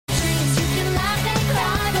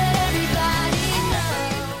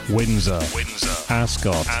Windsor,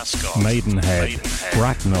 Ascot, Maidenhead,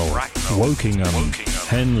 Bracknell, Wokingham,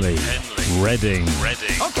 Henley, Reading.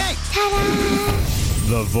 Okay. Ta-da!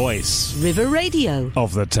 The voice River Radio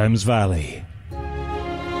of the Thames Valley.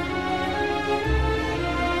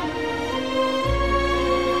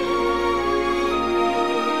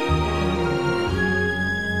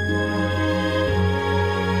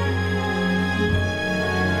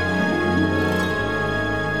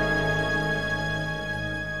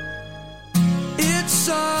 It's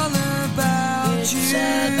all about you.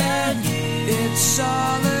 It's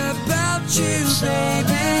all about you,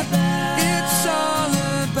 baby. It's all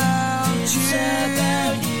about you.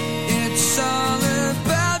 It's all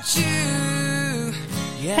about you.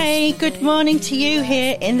 Hey, good morning to you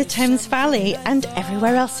here in the Thames Valley and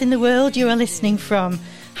everywhere else in the world you are listening from.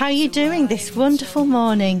 How are you doing this wonderful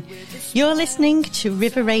morning? You're listening to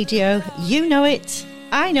River Radio. You know it.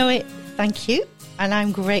 I know it. Thank you. And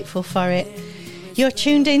I'm grateful for it. You're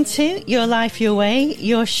tuned into Your Life, Your Way,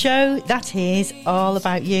 your show that is all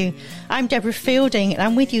about you. I'm Deborah Fielding and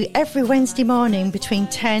I'm with you every Wednesday morning between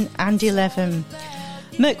 10 and 11.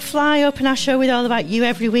 McFly open our show with All About You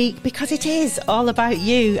every week because it is all about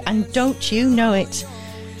you, and don't you know it.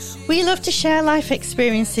 We love to share life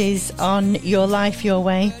experiences on Your Life, Your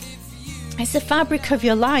Way. It's the fabric of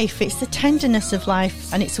your life, it's the tenderness of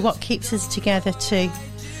life, and it's what keeps us together too.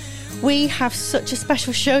 We have such a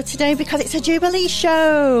special show today because it's a Jubilee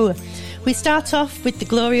show. We start off with the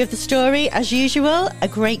glory of the story, as usual, a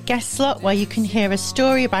great guest slot where you can hear a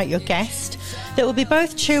story about your guest that will be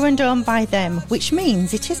both true and done by them, which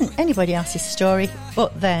means it isn't anybody else's story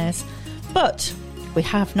but theirs. But we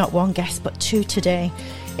have not one guest but two today.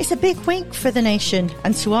 It's a big week for the nation,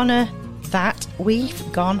 and to honour that,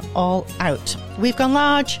 we've gone all out. We've gone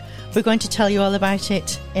large. We're going to tell you all about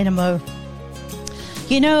it in a mo.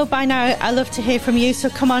 You know, by now, I love to hear from you, so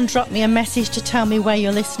come on, drop me a message to tell me where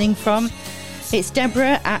you're listening from. It's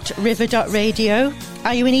Deborah at river.radio.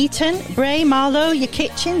 Are you in Eton, Bray, Marlow, your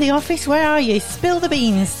kitchen, the office? Where are you? Spill the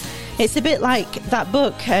beans. It's a bit like that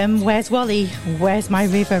book, Where's Wally? Where's my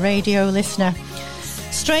River Radio listener?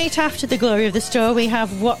 Straight after the glory of the story, we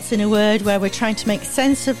have What's in a Word, where we're trying to make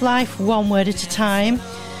sense of life one word at a time.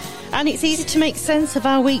 And it's easy to make sense of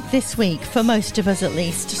our week this week, for most of us at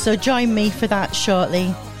least, so join me for that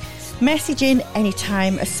shortly. Message in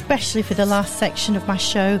anytime, especially for the last section of my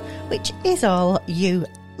show, which is all you,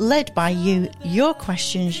 led by you, your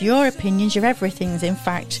questions, your opinions, your everythings, in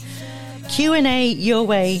fact. Q&A your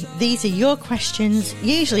way. These are your questions,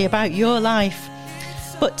 usually about your life.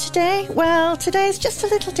 But today, well, today's just a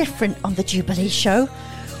little different on the Jubilee show.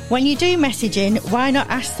 When you do message in, why not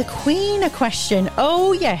ask the Queen a question?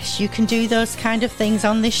 Oh yes, you can do those kind of things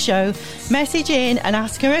on this show. Message in and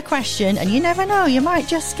ask her a question, and you never know, you might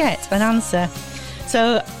just get an answer.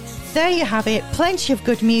 So there you have it, plenty of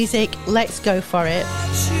good music. Let's go for it.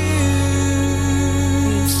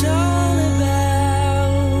 It's all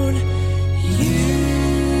about you.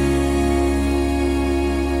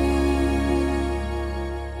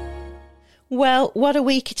 Well, what a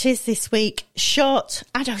week it is this week. Short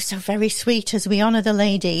and oh so very sweet as we honour the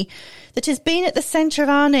lady that has been at the centre of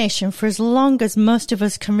our nation for as long as most of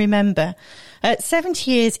us can remember.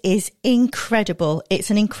 70 years is incredible.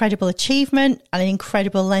 It's an incredible achievement and an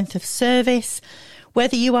incredible length of service.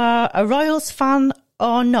 Whether you are a Royals fan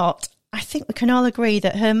or not, I think we can all agree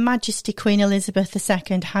that Her Majesty Queen Elizabeth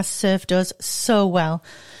II has served us so well.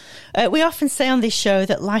 We often say on this show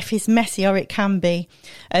that life is messy, or it can be.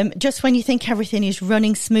 Just when you think everything is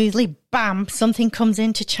running smoothly, bam, something comes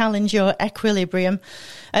in to challenge your equilibrium.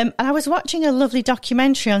 And I was watching a lovely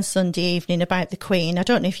documentary on Sunday evening about the Queen, I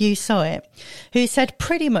don't know if you saw it, who said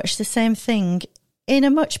pretty much the same thing in a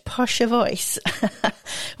much posher voice,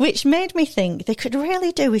 which made me think they could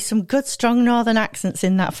really do with some good, strong northern accents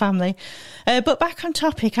in that family. But back on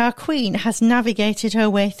topic, our Queen has navigated her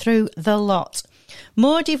way through the lot.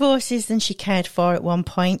 More divorces than she cared for at one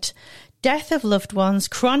point, death of loved ones,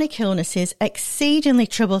 chronic illnesses, exceedingly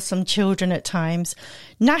troublesome children at times,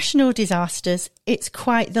 national disasters, it's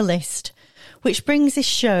quite the list. Which brings this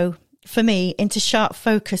show, for me, into sharp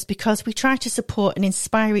focus because we try to support and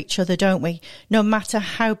inspire each other, don't we? No matter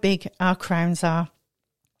how big our crowns are.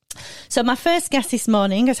 So my first guest this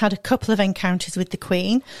morning has had a couple of encounters with the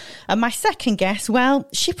Queen. And my second guest, well,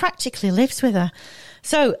 she practically lives with her.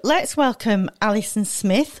 So let's welcome Alison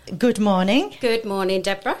Smyth. Good morning. Good morning,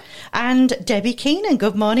 Deborah. And Debbie Keenan.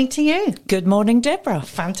 Good morning to you. Good morning, Deborah.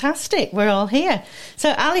 Fantastic. We're all here. So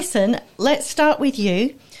Alison, let's start with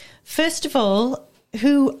you. First of all,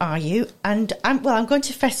 who are you? And I'm going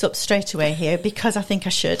to fess up straight away here because I think I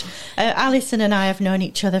should. Alison and I have known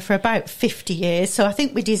each other for about 50 years, so I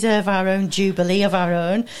think we deserve our own Jubilee of our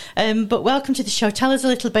own. But welcome to the show. Tell us a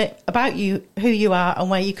little bit about you, who you are and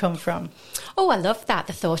where you come from. Oh, I love that,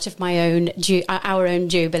 the thought of my own, our own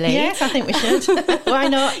Jubilee. Yes, I think we should. Why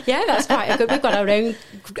not? Yeah, that's quite a good. We've got our own,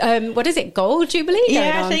 what is it, gold Jubilee going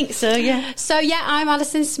Yeah, on? I think so, yeah. So, yeah, I'm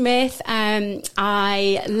Alison Smyth.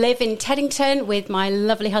 I live in Teddington with my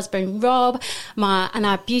lovely husband, Rob, and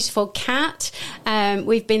our beautiful cat.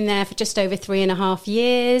 We've been there for just over 3.5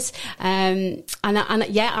 years. And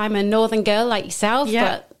yeah, I'm a northern girl like yourself,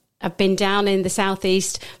 but I've been down in the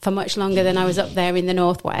southeast for much longer than I was up there in the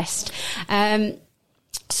northwest.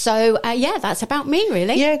 So, that's about me,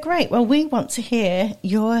 really. Yeah, great. Well, we want to hear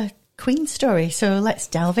your Queen story, so let's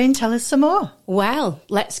delve in. Tell us some more. Well,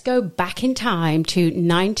 let's go back in time to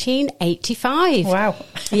 1985. Wow.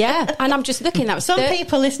 Yeah, and I'm just looking. That was Some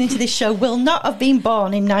people listening to this show will not have been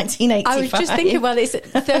born in 1985. I was just thinking, well, it's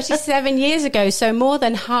 37 years ago, so more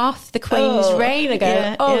than half the Queen's reign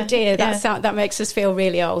ago. Dear, that makes us feel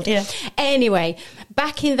really old. Yeah. Anyway,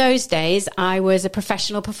 back in those days, I was a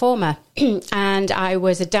professional performer and I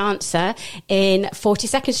was a dancer in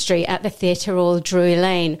 42nd Street at the Theatre Royal Drury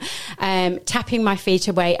Lane, tapping my feet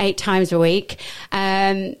away 8 times a week.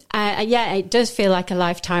 It does feel like a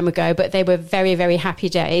lifetime ago, but they were very, very happy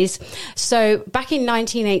days. So back in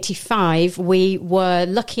 1985, we were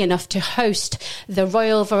lucky enough to host the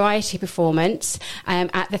Royal Variety Performance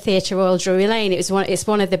at the Theatre Royal Drury Lane. It's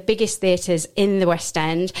one of the biggest theatres in the West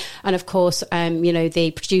End. And of course,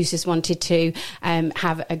 the producers wanted to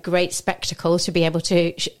have a great spectacle to be able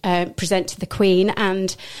to present to the Queen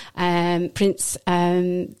and Prince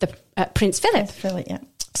Philip. Yeah.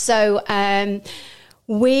 So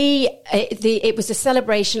it was a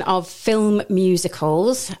celebration of film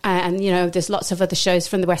musicals, and there's lots of other shows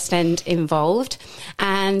from the West End involved,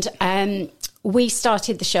 and we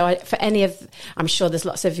started the show for I'm sure there's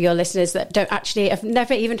lots of your listeners that have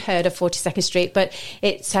never even heard of 42nd Street, but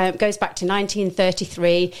it goes back to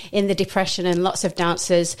 1933 in the Depression, and lots of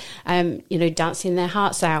dancers, dancing their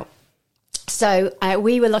hearts out. So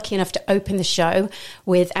we were lucky enough to open the show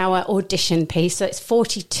with our audition piece. So it's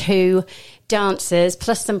 42 dancers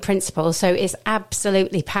plus some principals, so it's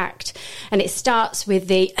absolutely packed, and it starts with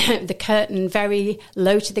the curtain very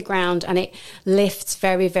low to the ground, and it lifts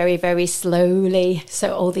very, very, very slowly,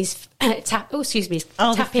 so all these tapping feet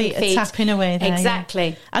are tapping away there, exactly.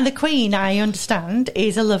 Yeah. And the Queen, I understand,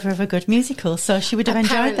 is a lover of a good musical, so she would have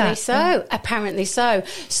enjoyed that. Apparently so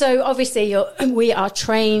obviously we are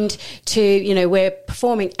trained to, we're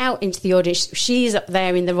performing out into the audience. She's up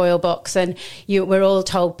there in the royal box, and we're all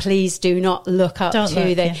told, please do not look up but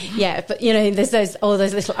there's all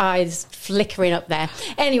those little eyes flickering up there.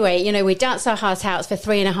 Anyway, we dance our heart out for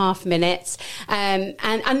 3.5 minutes,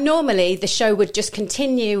 and normally the show would just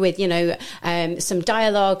continue with some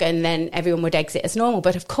dialogue, and then everyone would exit as normal.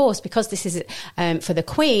 But of course, because this is for the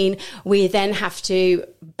Queen, we then have to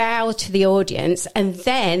bow to the audience, and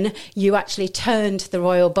then you actually turn to the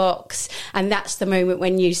royal box, and that's the moment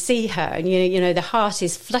when you see her, and the heart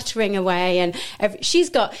is fluttering away, and she's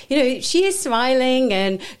got she is smiling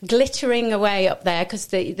and glittering away up there because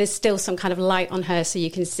there's still some kind of light on her, so you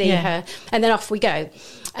can see her, and then off we go.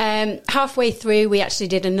 Halfway through, we actually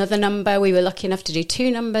did another number. We were lucky enough to do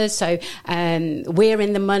 2 numbers. So We're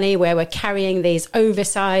in the Money, where we're carrying these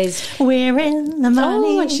oversized... We're in the money.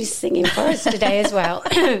 Oh, and she's singing for us today as well.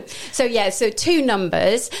 So 2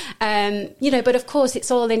 numbers. But of course,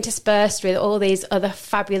 it's all interspersed with all these other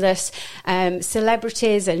fabulous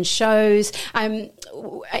celebrities and shows.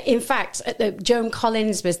 In fact, Joan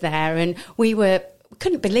Collins was there, and we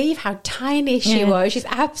couldn't believe how tiny she was. She's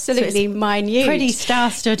absolutely minute. Pretty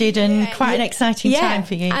star-studded and quite an exciting time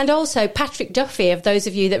for you. And also Patrick Duffy, of those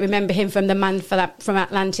of you that remember him from The Man from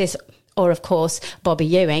Atlantis, or, of course, Bobby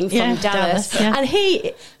Ewing from Dallas. And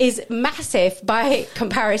he is massive by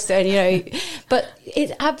comparison, But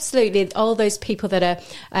it's absolutely all those people that are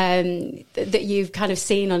that you've kind of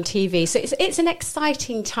seen on TV. So it's an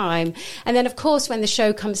exciting time. And then, of course, when the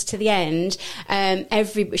show comes to the end,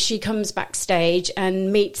 she comes backstage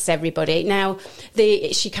and meets everybody. Now,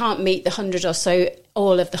 she can't meet the 100 or so.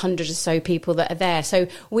 All of the 100 or so people that are there. So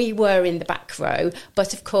we were in the back row,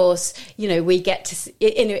 but of course, we get to,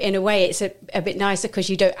 in a way, it's a bit nicer because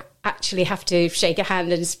you don't actually have to shake a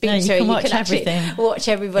hand and speak to her. You can actually watch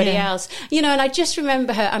everybody else. And I just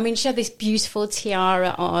remember her. I mean, she had this beautiful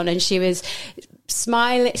tiara on, and she was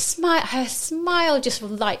her smile just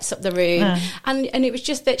lights up the room. And it was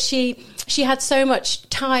just that she had so much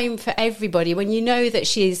time for everybody. When you know that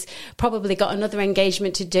she's probably got another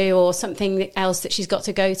engagement to do or something else that she's got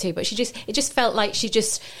to go to, but it just felt like she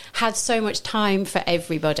just had so much time for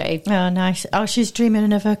everybody. Oh, nice. Oh, she's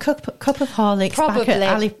dreaming of a cup of Horlicks Probably.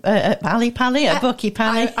 back at Ali Pally, at Bucky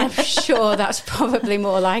Pally. I'm sure that's probably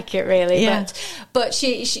more like it, really. Yeah. But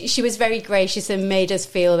she was very gracious and made us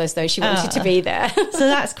feel as though she wanted to be there. So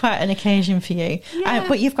that's quite an occasion for you. Yeah.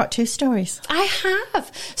 But you've got 2 stories. I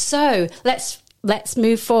have. So let's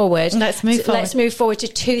move forward. Let's move forward to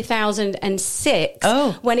 2006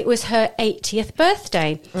 Oh. when it was her 80th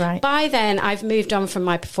birthday. Right. By then, I've moved on from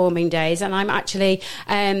my performing days and I'm actually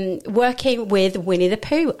working with Winnie the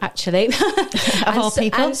Pooh, actually. Of all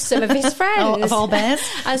people. And some of his friends. Of all bears.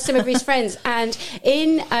 And some of his friends. And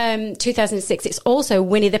in 2006, it's also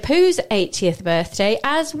Winnie the Pooh's 80th birthday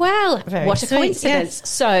as well. Very What a sweet, coincidence. yes.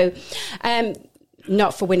 So...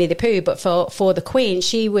 not for Winnie the Pooh, but for the Queen.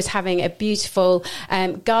 She was having a beautiful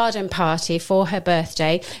garden party for her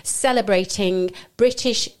birthday, celebrating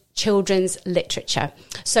British children's literature.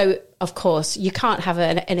 So, of course, you can't have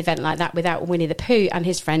an event like that without Winnie the Pooh and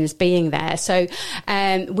his friends being there. So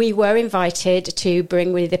we were invited to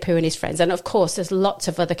bring Winnie the Pooh and his friends. And, of course, there's lots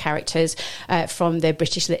of other characters from the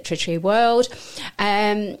British literary world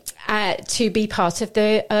to be part of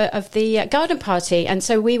the garden party. And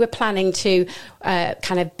so we were planning to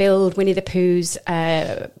kind of build Winnie the Pooh's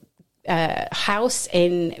house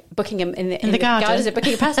in Buckingham in the gardens of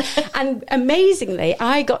Buckingham Palace. And amazingly,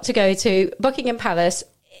 I got to go to Buckingham Palace.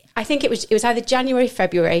 I think it was either January,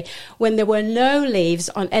 February, when there were no leaves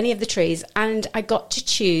on any of the trees, and I got to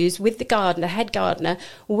choose with the head gardener,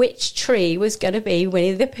 which tree was going to be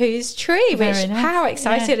Winnie the Pooh's tree. Very nice. How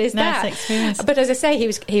excited is nice that? Experience. But as I say,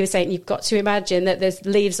 he was saying, you've got to imagine that there's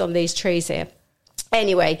leaves on these trees here.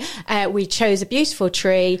 Anyway, we chose a beautiful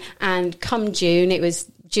tree, and come June, it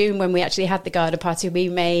was June when we actually had the garden party, we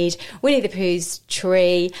made Winnie the Pooh's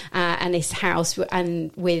tree and his house, and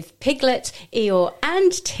with Piglet, Eeyore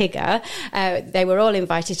and Tigger, they were all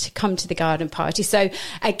invited to come to the garden party. So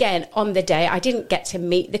again, on the day, I didn't get to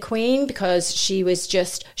meet the Queen because she was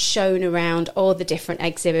just shown around all the different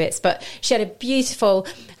exhibits, but she had a beautiful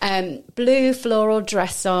blue floral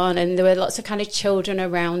dress on, and there were lots of kind of children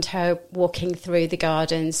around her walking through the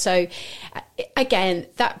garden. So again,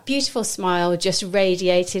 that beautiful smile just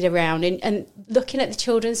radiated around, and looking at the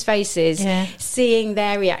children's faces, seeing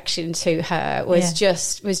their reaction to her was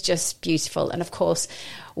just beautiful. And of course,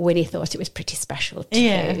 Winnie thought it was pretty special too.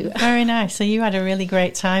 Yeah, very nice. So you had a really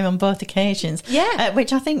great time on both occasions. Yeah.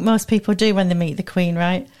 Which I think most people do when they meet the Queen,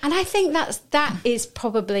 right? And I think that is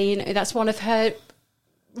probably, that's one of her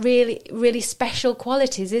really, really special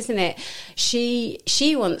qualities, isn't it?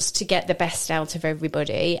 She wants to get the best out of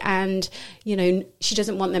everybody, and she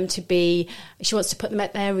doesn't want them to be, she wants to put them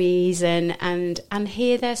at their ease and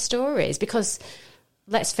hear their stories, because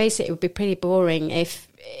let's face it would be pretty boring if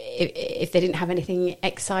they didn't have anything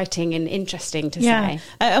exciting and interesting to say.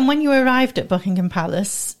 And when you arrived at Buckingham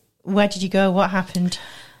Palace, where did you go? What happened?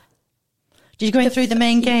 Did you go in through the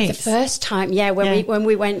main gates? The first time, when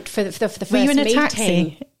we went for the first meeting. Were you in a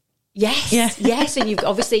taxi? Yes, and you've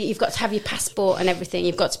got to have your passport and everything.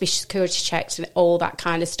 You've got to be security checked and all that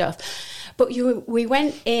kind of stuff. But we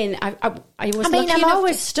went in. I'm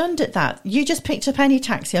always stunned at that. You just picked up any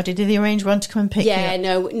taxi, or did they arrange one to come and pick you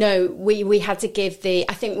up? No. We had to give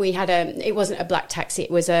I think we had it wasn't a black taxi.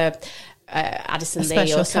 It was a Addison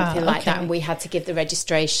Lee or something like that, and we had to give the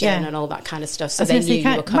registration and all that kind of stuff, so they knew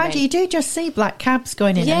you were coming. You do just see black cabs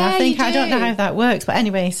going in, and I don't know how that works, but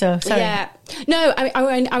anyway, so sorry. Yeah. No,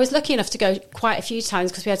 I was lucky enough to go quite a few times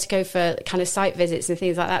because we had to go for kind of site visits and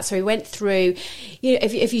things like that. So we went through,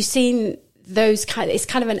 if you've seen those it's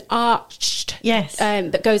kind of an arched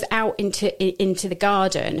that goes out into the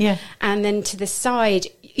garden, and then to the side.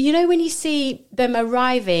 When you see them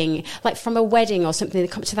arriving, like from a wedding or something, they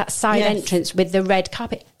come to that side entrance with the red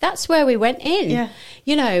carpet. That's where we went in,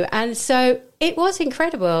 and so it was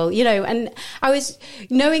incredible, and I was,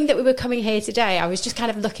 knowing that we were coming here today, I was just kind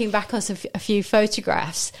of looking back on a few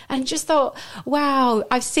photographs and just thought, wow,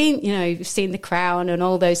 I've seen, you've seen the crown and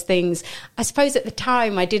all those things. I suppose at the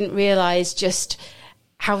time I didn't realise just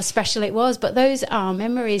how special it was, but those are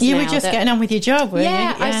memories. You were just getting on with your job, weren't you?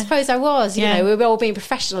 Yeah, I suppose I was. We were all being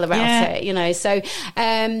professional about it, So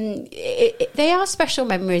they are special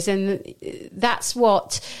memories, and that's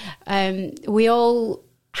what we all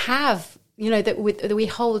have. That we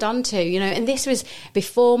hold on to, and this was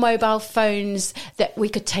before mobile phones that we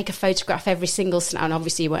could take a photograph every single snap, and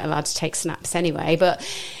obviously you weren't allowed to take snaps anyway, but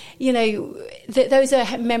those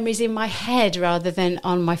are memories in my head rather than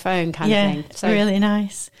on my phone kind of thing. So really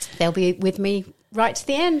nice. They'll be with me right to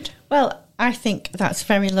the end. Well, I think that's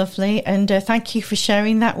very lovely, and thank you for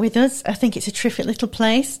sharing that with us. I think it's a terrific little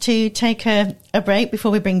place to take a break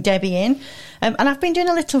before we bring Debbie in. And I've been doing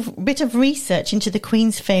a little bit of research into the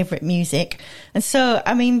Queen's favourite music. And so,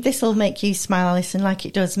 I mean, this will make you smile, Alison, like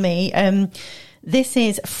it does me. This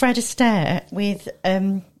is Fred Astaire with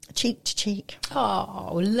Cheek to Cheek.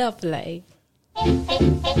 Oh, lovely.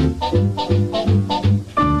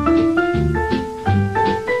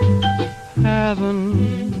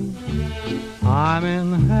 Heaven, I'm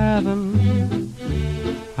in heaven,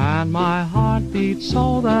 and my heart beats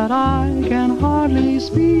so that I can hardly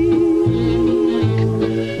speak,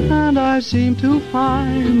 and I seem to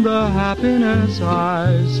find the happiness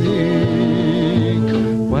I seek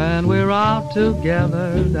when we're out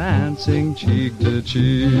together dancing cheek to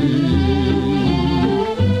cheek.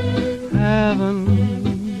 Heaven,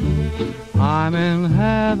 I'm in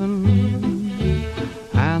heaven,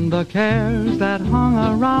 and the cares that hung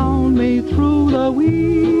around me through the week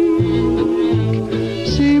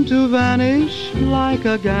seem to vanish like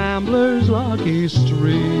a gambler's lucky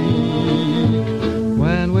streak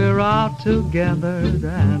when we're out together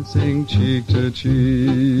dancing cheek to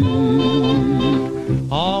cheek.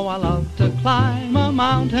 Oh, I love to climb a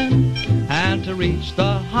mountain and to reach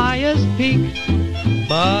the highest peak,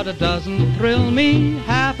 but it doesn't thrill me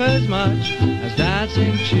half as much as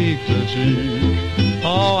dancing cheek to cheek.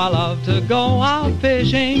 Oh, I love to go out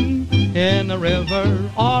fishing in a river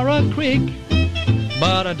or a creek,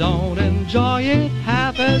 but I don't enjoy it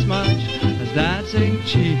half as much as dancing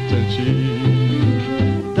cheek to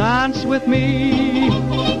cheek. Dance with me,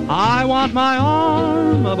 I want my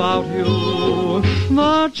arm about you.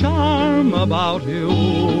 The charm about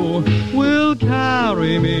you will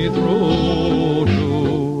carry me through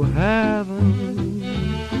to heaven.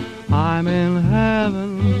 I'm in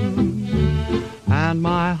heaven, and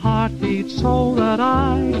my heart beats so that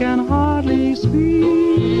I can hardly speak,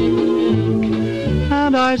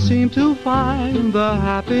 and I seem to find the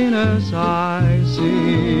happiness I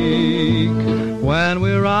seek when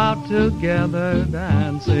we're out together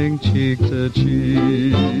dancing cheek to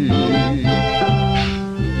cheek.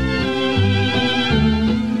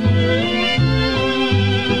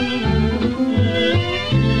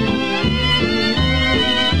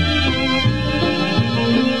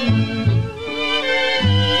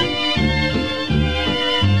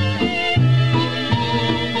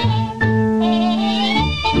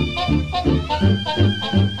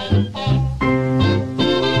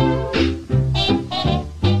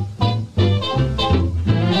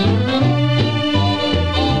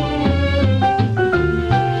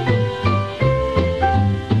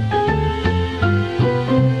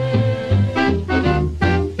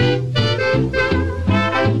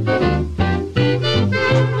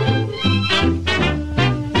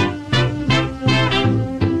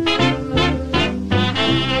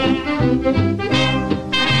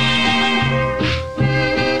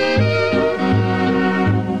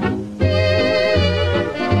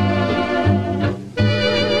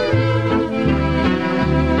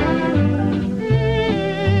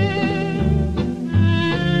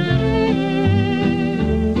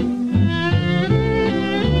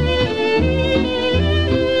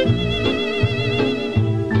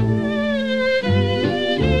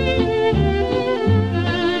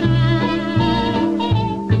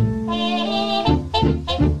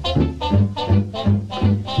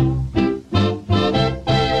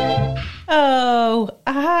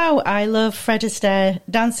 I love Fred Astaire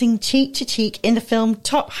dancing cheek to cheek in the film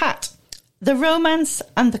Top Hat. The romance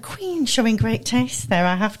and the Queen showing great taste there,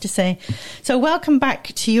 I have to say. So welcome back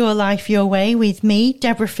to Your Life, Your Way with me,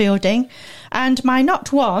 Deborah Fielding, and my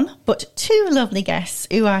not one, but two lovely guests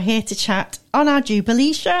who are here to chat on our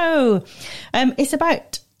Jubilee show. It's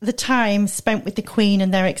about the time spent with the Queen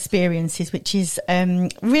and their experiences, which is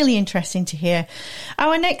really interesting to hear.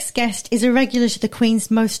 Our next guest is a regular to the Queen's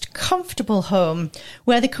most comfortable home,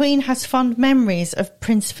 where the Queen has fond memories of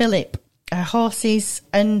Prince Philip, horses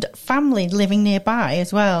and family living nearby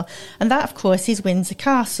as well. And that, of course, is Windsor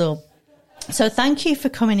Castle. So thank you for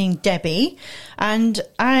coming in, Debbie. And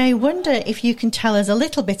I wonder if you can tell us a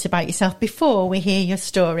little bit about yourself before we hear your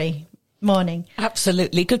story. Morning.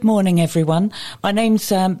 Absolutely. Good morning, everyone. My name's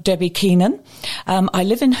Debbie Keenan. I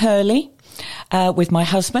live in Hurley with my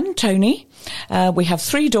husband, Tony. We have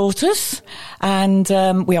 3 daughters, and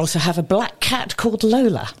we also have a black cat called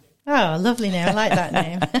Lola. Oh, lovely name. I like that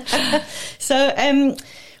name. So,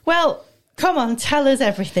 well, come on, tell us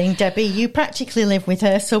everything, Debbie. You practically live with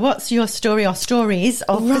her. So what's your story or stories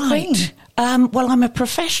of the Queen? Well, I'm a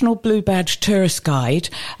professional Blue Badge tourist guide,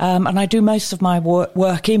 and I do most of my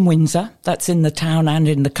work in Windsor. That's in the town and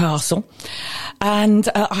in the castle. And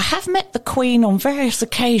I have met the Queen on various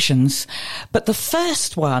occasions, but the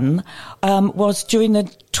first one was during the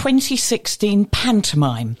 2016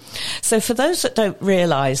 pantomime. So for those that don't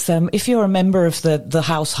realise, if you're a member of the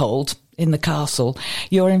household in the castle,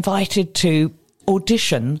 you're invited to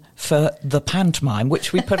audition for the pantomime,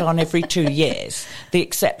 which we put on every 2 years, the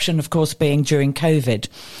exception, of course, being during COVID.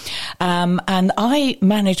 And I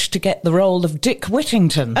managed to get the role of Dick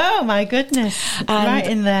Whittington. Oh, my goodness. Right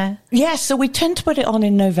in there. Yeah, so we tend to put it on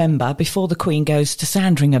in November before the Queen goes to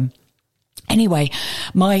Sandringham. Anyway,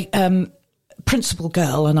 my principal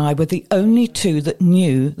girl and I were the only two that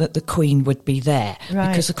knew that the Queen would be there. Right.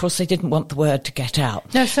 Because, of course, they didn't want the word to get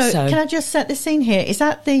out. No, so can I just set the scene here? Is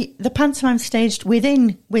that the pantomime staged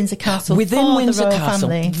within Windsor Castle within for Windsor the royal Castle?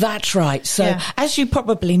 family? That's right. So, as you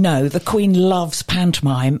probably know, the Queen loves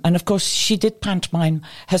pantomime. And, of course, she did pantomime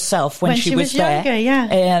herself when she was there.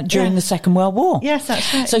 Younger, during the Second World War. Yes,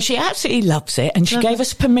 that's right. So she absolutely loves it. And she gave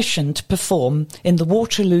us permission to perform in the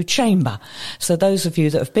Waterloo Chamber. So those of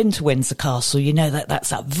you that have been to Windsor Castle, you know that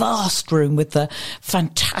that's a vast room with the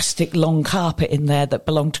fantastic long carpet in there that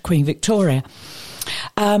belonged to Queen Victoria.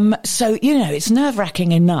 So, you know, it's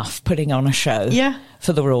nerve-wracking enough putting on a show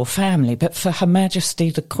for the royal family, but for Her Majesty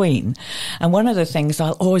the Queen. And one of the things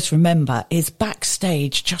I'll always remember is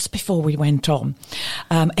backstage, just before we went on,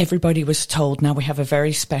 everybody was told, now we have a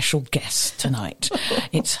very special guest tonight.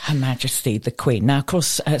 It's Her Majesty the Queen. Now, of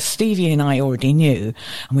course, Stevie and I already knew,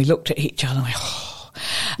 and we looked at each other and went,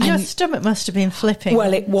 your stomach must have been flipping.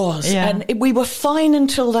 Well, it was. Yeah. And we were fine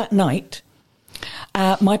until that night.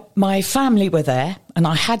 My family were there, and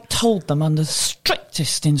I had told them under the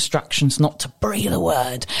strictest instructions not to breathe a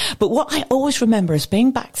word. But what I always remember is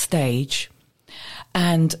being backstage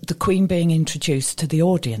and the Queen being introduced to the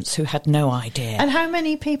audience who had no idea. And how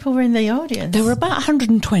many people were in the audience? There were about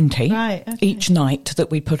 120 each night that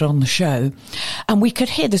we put on the show. And we could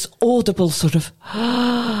hear this audible sort of...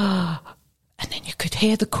 And then you could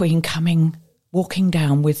hear the Queen walking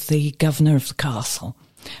down with the governor of the castle.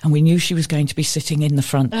 And we knew she was going to be sitting in the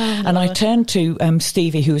front. And I turned to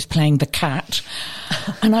Stevie, who was playing the cat.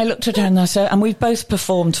 And I looked at her and I said, and we've both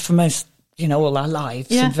performed for most, all our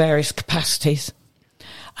lives in various capacities.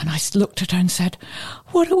 And I looked at her and said,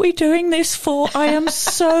 what are we doing this for? I am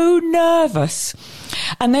so nervous.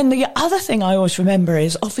 And then the other thing I always remember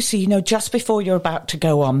is, obviously, just before you're about to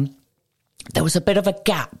go on, there was a bit of a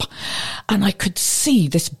gap and I could see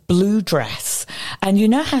this blue dress. And you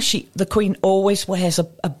know how the Queen always wears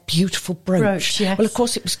a beautiful brooch? Yes. Well, of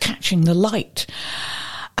course, it was catching the light.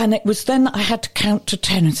 And it was then that I had to count to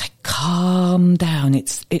 10 and say, calm down,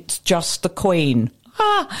 it's just the Queen.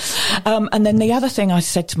 And then the other thing I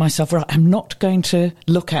said to myself, right, I'm not going to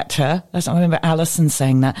look at her. I remember Alison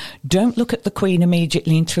saying that. Don't look at the Queen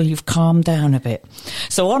immediately until you've calmed down a bit.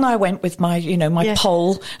 So on I went with my, my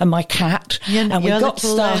pole and my cat, and we got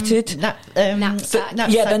started. Knapsack.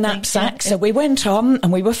 The knapsack. So we went on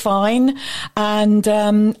and we were fine. And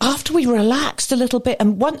after we relaxed a little bit,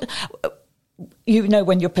 and when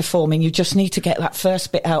you're performing, you just need to get that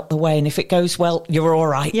first bit out the way. And if it goes well, you're all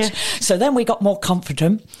right. Yeah. So then we got more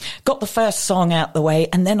confident, got the first song out the way.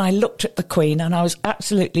 And then I looked at the Queen and I was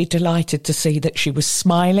absolutely delighted to see that she was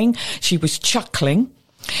smiling. She was chuckling.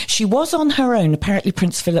 She was on her own. Apparently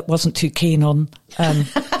Prince Philip wasn't too keen on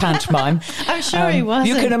pantomime. I'm sure he wasn't.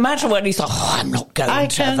 You can imagine when he thought, I'm not going to that. I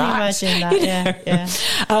can imagine that,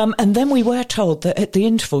 yeah. And then we were told that at the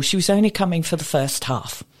interval, she was only coming for the first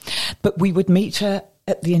half. But we would meet her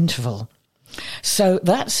at the interval. So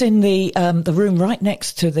that's in the room right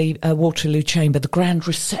next to the Waterloo Chamber, the grand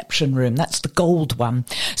reception room. That's the gold one.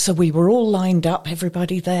 So we were all lined up,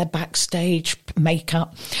 everybody there, backstage,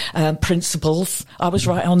 makeup, principals. I was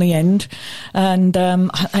right on the end.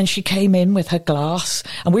 And she came in with her glass.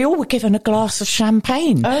 And we all were given a glass of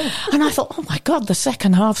champagne. Oh. And I thought, oh, my God, the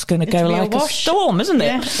second half's going to go like a storm, isn't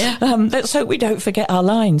it? Yeah. Let's hope we don't forget our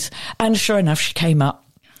lines. And sure enough, she came up.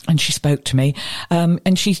 And she spoke to me,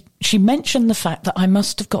 and she mentioned the fact that I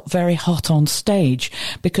must have got very hot on stage,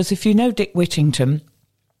 because if you know Dick Whittington,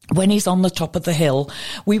 when he's on the top of the hill,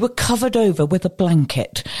 we were covered over with a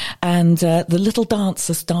blanket, and the little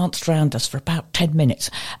dancers danced round us for about 10 minutes.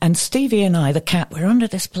 And Stevie and I, the cat, were under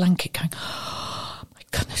this blanket going, oh, my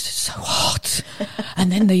goodness, it's so hot.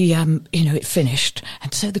 And then it finished.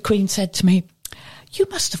 And so the Queen said to me, you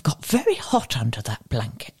must have got very hot under that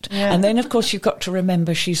blanket. Yeah. And then, of course, you've got to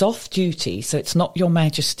remember she's off duty, so it's not Your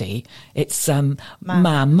Majesty, it's ma'am.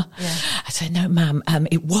 Yeah. I said, no, ma'am,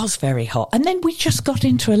 it was very hot. And then we just got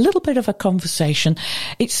into a little bit of a conversation.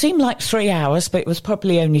 It seemed like 3 hours, but it was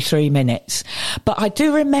probably only 3 minutes. But I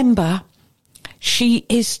do remember she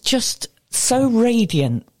is just so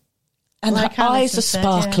radiant. And Like her eyes Alison are said,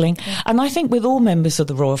 sparkling. yeah. And I think with all members of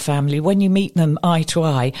the royal family, when you meet them eye to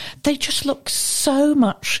eye, they just look so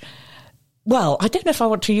much, well, I don't know if I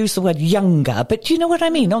want to use the word younger, but do you know what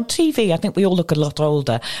I mean? On TV, I think we all look a lot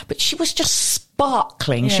older. But she was just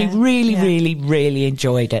sparkling. She Yeah, really, yeah. really, really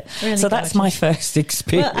enjoyed it. Really so that's my first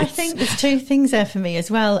experience. Well, I think there's two things there for me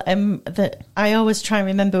as well, that I always try and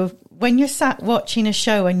remember. When you're sat watching a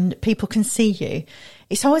show and people can see you,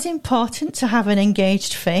 it's always important to have an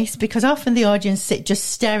engaged face, because often the audience sit just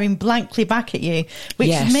staring blankly back at you, which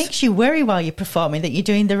Yes. makes you worry while you're performing that you're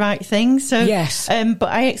doing the right thing. So, Yes. but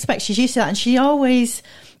I expect she's used to that, and she always,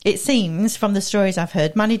 it seems from the stories I've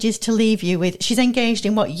heard, manages to leave you with, she's engaged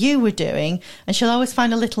in what you were doing, and she'll always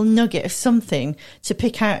find a little nugget of something to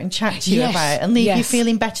pick out and chat to you Yes, about, and leave you yes.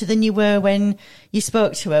 feeling better than you were when you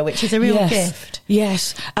spoke to her, which is a real gift.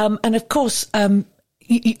 Yes. And of course,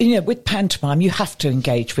 you know, with pantomime, you have to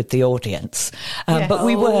engage with the audience. Yes. But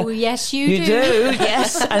we Oh, were. yes, you do. do.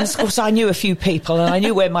 Yes. And of course, I knew a few people and I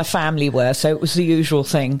knew where my family were, so it was the usual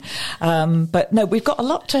thing. But no, we've got a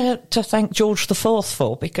lot to thank George IV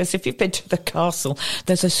for, because if you've been to the castle,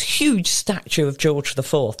 there's this huge statue of George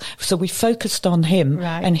IV. So we focused on him,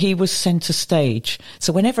 Right. and he was centre stage.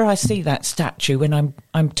 So whenever I see that statue, when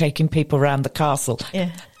I'm taking people around the castle, Yeah.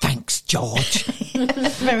 thanks, George.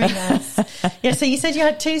 Very nice. Yeah, so you said you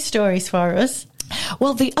had two stories for us.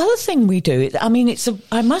 Well, the other thing we do, I mean,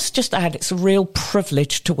 I must just add, it's a real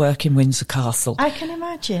privilege to work in Windsor Castle. I can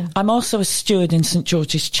imagine. I'm also a steward in St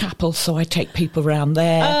George's Chapel, so I take people around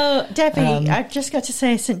there. Oh, Debbie, I've just got to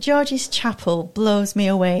say, St George's Chapel blows me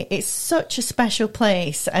away. It's such a special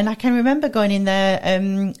place. And I can remember going in there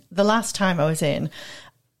the last time I was in.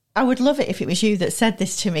 I would love it if it was you that said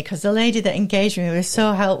this to me, because the lady that engaged me was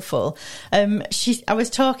so helpful. I was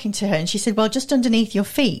talking to her and she said, well, just underneath your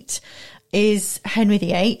feet is Henry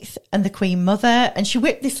VIII and the Queen Mother. And she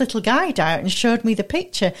whipped this little guide out and showed me the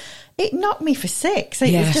picture. It knocked me for six. It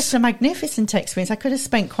was Yes. just a magnificent experience. I could have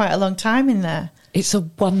spent quite a long time in there. It's a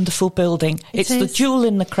wonderful building. It's the is. jewel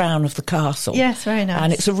in the crown of the castle. Yes, very nice.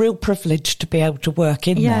 And it's a real privilege to be able to work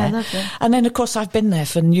in Yeah, there. lovely. And then, of course, I've been there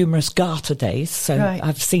for numerous Garter days, so Right.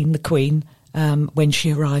 I've seen the Queen when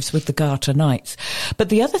she arrives with the Garter Knights. But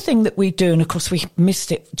the other thing that we do, and of course we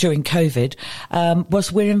missed it during COVID,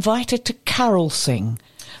 was we're invited to carol sing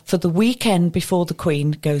for the weekend before the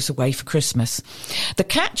Queen goes away for Christmas. The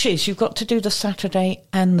catch is you've got to do the Saturday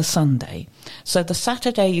and the Sunday. So the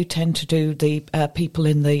Saturday you tend to do the people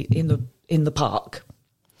in the park.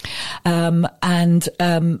 And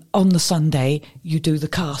on the Sunday you do the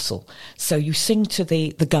castle. So you sing to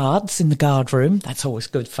the guards in the guard room. That's always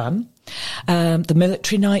good fun. The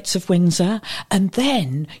military knights of Windsor, and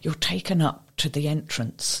then you're taken up to the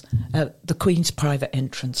entrance, the Queen's private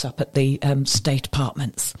entrance up at the state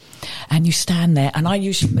apartments, and you stand there. And I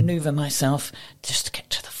usually manoeuvre myself just to get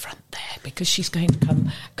to the front there, because she's going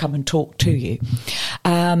to come and talk to you.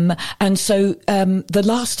 And so the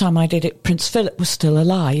last time I did it, Prince Philip was still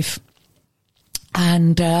alive.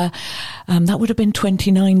 And that would have been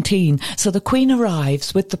 2019. So the Queen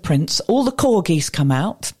arrives with the Prince. All the corgis come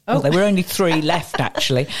out. Oh. Well, there were only 3 left,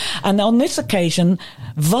 actually. And on this occasion,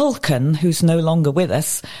 Vulcan, who's no longer with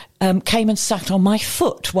us, came and sat on my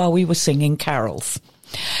foot while we were singing carols.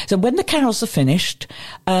 So when the carols are finished,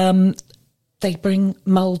 they bring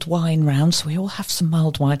mulled wine round. So we all have some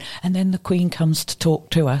mulled wine. And then the Queen comes to talk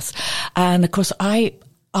to us. And, of course, I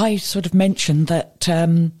sort of mentioned that...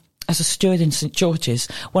 as a steward in St George's,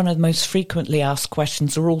 one of the most frequently asked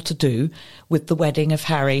questions are all to do with the wedding of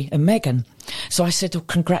Harry and Meghan. So I said, oh,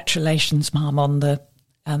 congratulations, Mum, on the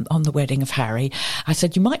wedding of Harry. I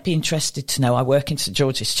said, you might be interested to know I work in St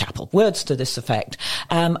George's Chapel. Words to this effect.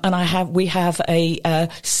 And we have a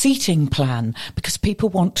seating plan, because people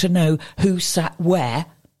want to know who sat where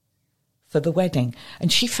for the wedding. And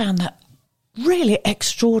she found that really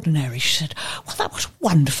extraordinary. She said, well, that was a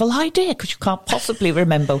wonderful idea, because you can't possibly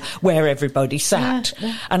remember where everybody sat.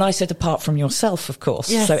 Yeah. And I said, apart from yourself, of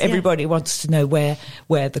course. Yes, so yeah. everybody wants to know where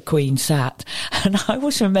the Queen sat. And I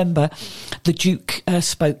always remember the Duke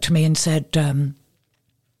spoke to me and said,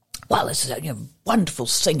 well, it's wonderful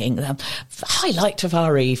singing, highlight of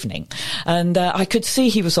our evening. And I could see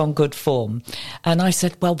he was on good form. And I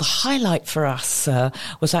said, well, the highlight for us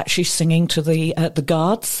was actually singing to the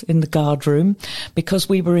guards in the guard room, because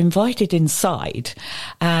we were invited inside.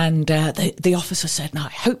 And the officer said, now,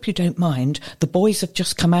 I hope you don't mind, the boys have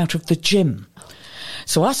just come out of the gym.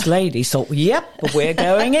 So us ladies thought, well, yep, we're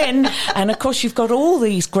going in. And, of course, you've got all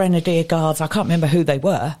these Grenadier Guards, I can't remember who they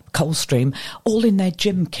were, Coldstream, all in their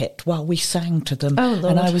gym kit while we sang to them. Oh, Lord.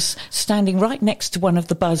 And I was standing right next to one of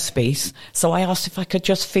the Busbys, so I asked if I could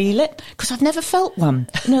just feel it, because I've never felt one.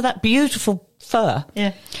 You know, that beautiful fur.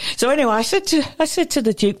 Yeah. So anyway, I said to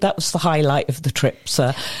the Duke, that was the highlight of the trip,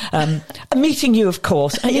 sir. Meeting you, of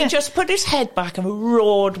course. And he just put his head back and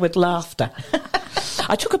roared with laughter.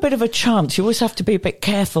 I took a bit of a chance. You always have to be a bit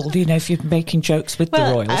careful, you know, if you're making jokes with the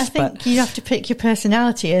royals. I think you have to pick your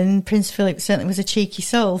personality, and Prince Philip certainly was a cheeky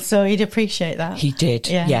soul, so he'd appreciate that. He did.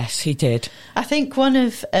 Yeah. Yes, he did. I think one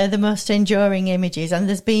of the most enduring images, and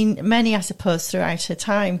there's been many, I suppose, throughout her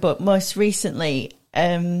time, but most recently,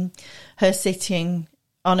 her sitting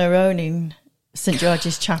on her own in St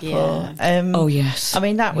George's Chapel. Yeah. Oh, yes. I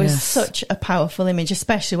mean, that was such a powerful image,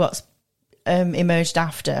 especially what's emerged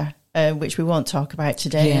after, which we won't talk about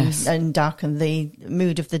today, and darken the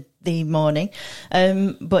mood of the morning.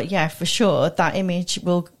 But yeah, for sure, that image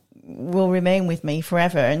will remain with me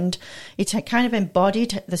forever. And it kind of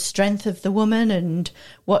embodied the strength of the woman and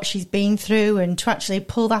what she's been through, and to actually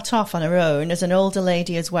pull that off on her own as an older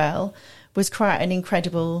lady as well was quite an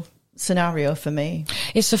incredible scenario for me.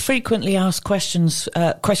 It's a frequently asked question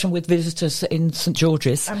with visitors in St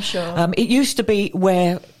George's. I'm sure. It used to be,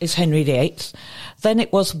 where is Henry VIII? Then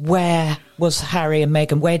it was, where was Harry and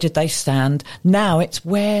Meghan? Where did they stand? Now it's,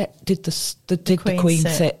 where did the Queen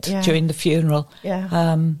sit during the funeral?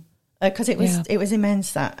 Yeah. Because it was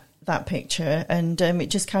immense, that picture, and it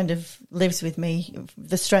just kind of lives with me,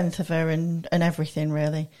 the strength of her and everything,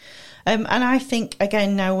 really. And I think,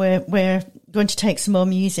 again, now we're going to take some more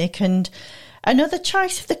music, and another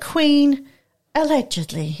choice of the Queen,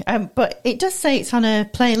 allegedly. But it does say it's on a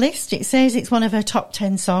playlist. It says it's one of her top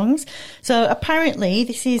 10 songs. So apparently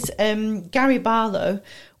this is Gary Barlow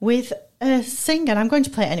with a Sing, and I'm going to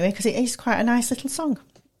play it anyway because it is quite a nice little song.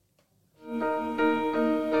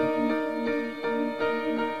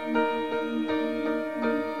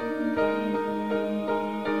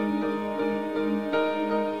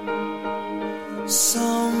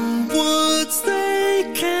 Some words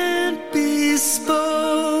they can't be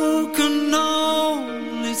spoken,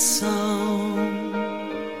 only sung.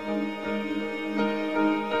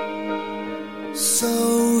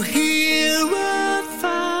 So hear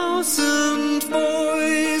 1,000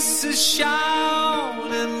 voices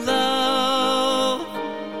shouting love.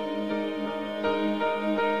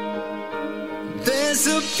 There's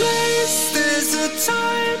a place, there's a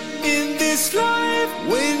time in this life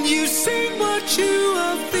when you sing what you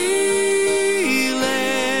are feeling.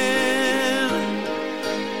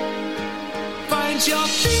 Find your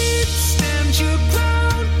feet, stand your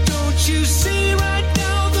ground. Don't you see right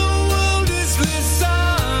now the world is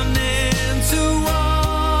listening to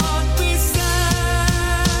what we say.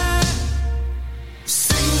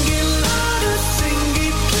 Sing it louder, sing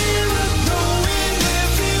it clearer, knowing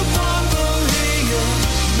everyone will hear you.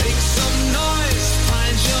 Make some noise,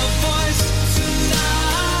 find your voice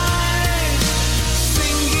tonight.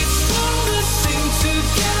 Sing it stronger, sing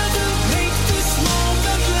together, make this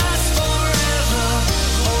moment last forever.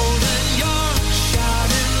 Oh,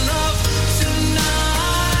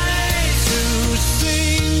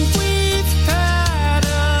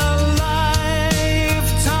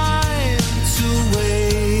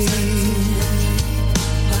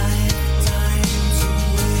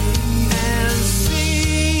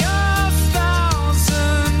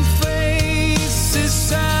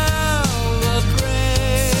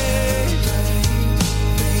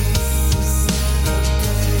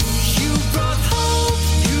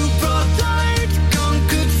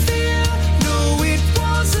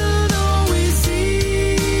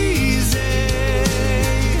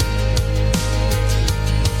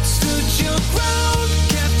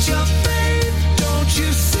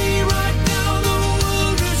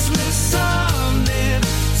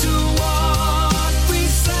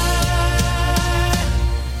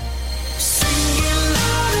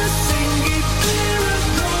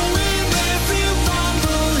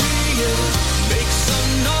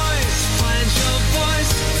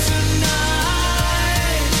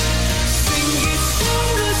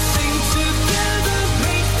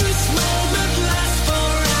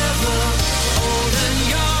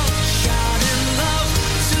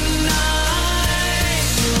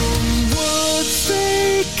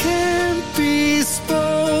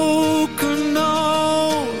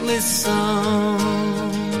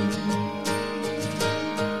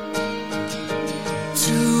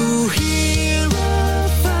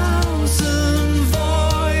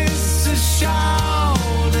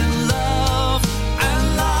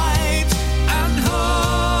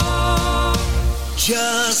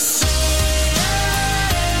 Just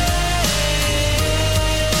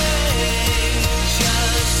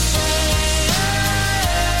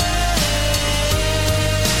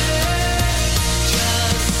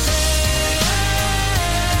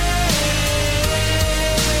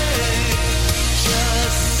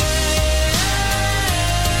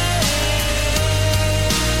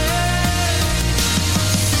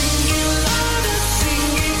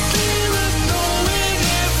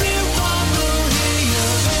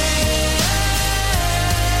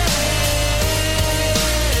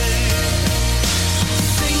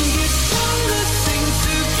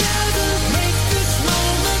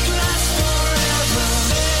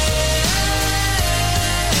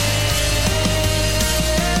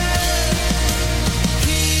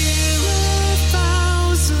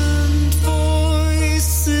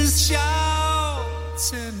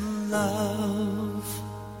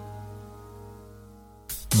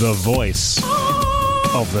The voice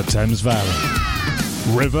of the Thames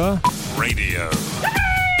Valley. River Radio.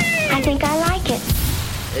 I think I like it.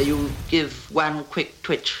 You give one quick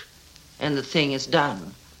twitch and the thing is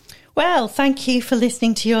done. Well, thank you for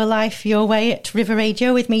listening to Your Life, Your Way at River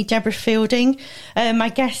Radio with me, Deborah Fielding. My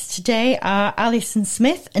guests today are Alison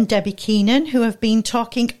Smyth and Debbie Keenan, who have been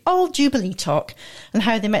talking old Jubilee talk and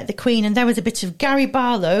how they met the Queen. And there was a bit of Gary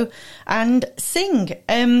Barlow and Sing.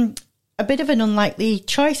 A bit of an unlikely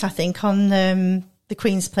choice, I think, on the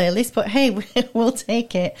Queen's playlist, but hey, we'll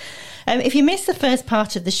take it. If you missed the first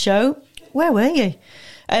part of the show, where were you?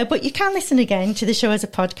 But you can listen again to the show as a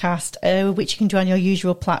podcast, which you can do on your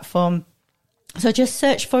usual platform. So just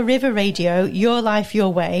search for River Radio, Your Life,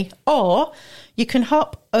 Your Way, or you can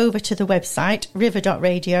hop over to the website,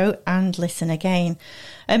 river.radio, and listen again.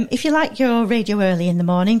 If you like your radio early in the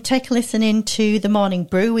morning, take a listen into The Morning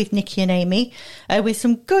Brew with Nikki and Amy, with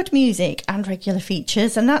some good music and regular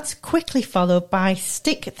features, and that's quickly followed by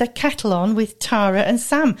Stick the Kettle On with Tara and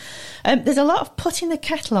Sam. There's a lot of putting the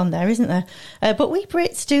kettle on there, isn't there? But we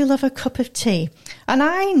Brits do love a cup of tea, and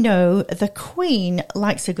I know the Queen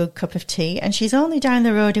likes a good cup of tea, and she's only down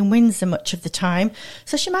the road in Windsor much of the time,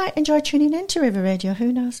 so she might enjoy tuning into River Radio,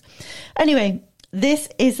 who knows? Anyway, this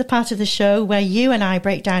is the part of the show where you and I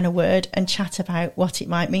break down a word and chat about what it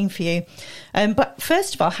might mean for you. But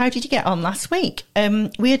first of all, how did you get on last week?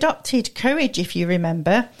 We adopted Courage, if you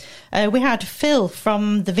remember. We had Phil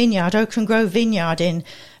from the vineyard, Oaken Grove Vineyard, in.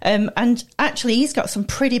 And actually, he's got some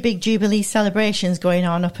pretty big Jubilee celebrations going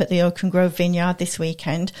on up at the Oaken Grove Vineyard this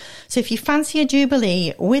weekend. So if you fancy a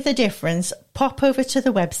Jubilee with a difference, pop over to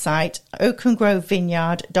the website,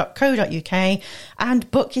 oakengrovevineyard.co.uk,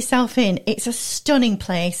 and book yourself in. It's a stunning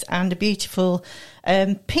place and a beautiful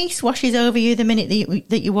peace washes over you the minute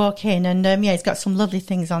that you walk in. And yeah, it's got some lovely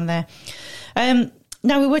things on there.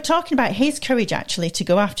 Now, we were talking about his courage, actually, to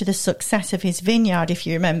go after the success of his vineyard, if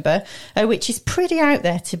you remember, which is pretty out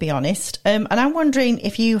there, to be honest. And I'm wondering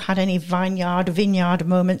if you had any vineyard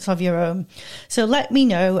moments of your own. So let me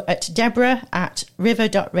know at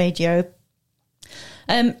deborah@river.radio.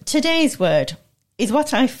 Today's word is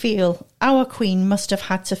what I feel our Queen must have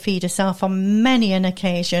had to feed herself on many an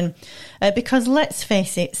occasion. Because let's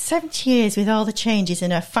face it, 70 years with all the changes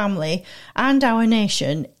in her family and our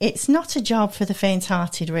nation, it's not a job for the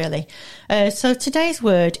faint-hearted, really. So today's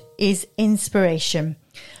word is inspiration.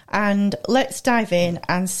 And let's dive in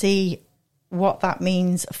and see what that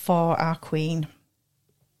means for our Queen.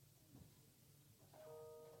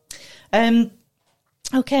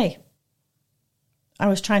 Okay. I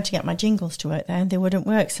was trying to get my jingles to work there and they wouldn't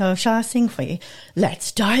work. So shall I sing for you?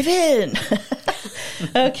 Let's dive in.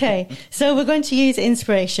 Okay. So we're going to use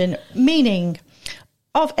inspiration, meaning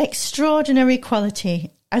of extraordinary quality,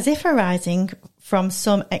 as if arising from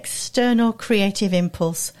some external creative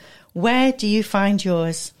impulse. Where do you find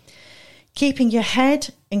yours? Keeping your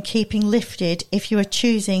head and keeping lifted if you are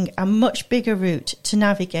choosing a much bigger route to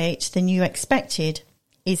navigate than you expected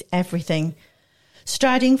is everything.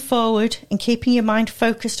 Striding forward and keeping your mind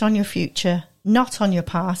focused on your future, not on your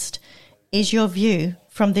past, is your view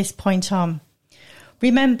from this point on.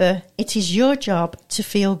 Remember, it is your job to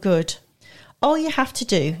feel good. All you have to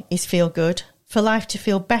do is feel good for life to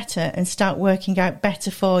feel better and start working out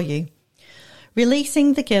better for you.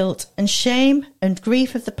 Releasing the guilt and shame and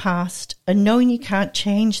grief of the past and knowing you can't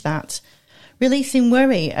change that. Releasing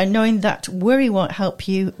worry and knowing that worry won't help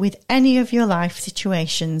you with any of your life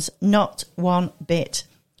situations, not one bit.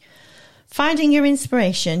 Finding your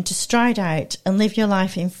inspiration to stride out and live your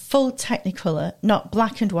life in full technicolor, not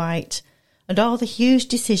black and white, and all the huge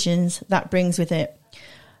decisions that brings with it.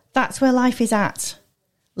 That's where life is at.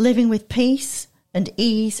 Living with peace and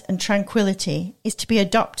ease and tranquility is to be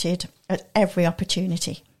adopted at every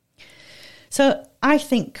opportunity. So I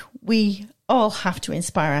think we all have to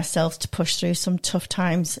inspire ourselves to push through some tough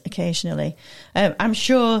times occasionally. I'm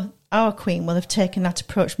sure our Queen will have taken that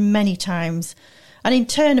approach many times. And in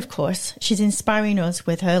turn, of course, she's inspiring us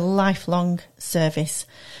with her lifelong service.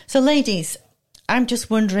 So, ladies, I'm just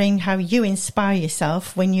wondering how you inspire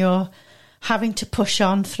yourself when you're having to push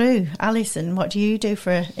on through. Alison, what do you do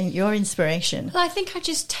for your inspiration? Well, I think I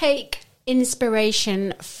just take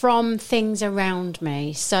inspiration from things around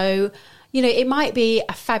me. So, you know, it might be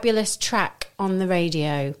a fabulous track on the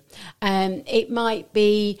radio. It might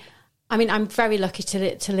be... I mean, I'm very lucky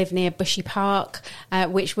to live near Bushy Park,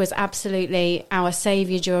 which was absolutely our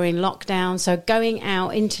saviour during lockdown. So going out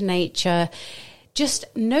into nature, just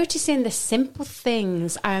noticing the simple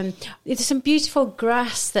things. There's some beautiful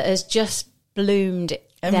grass that has just bloomed.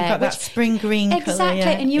 And we've got that spring green colour. Exactly. Yeah,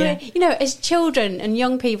 and you know, as children and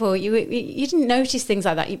young people, you didn't notice things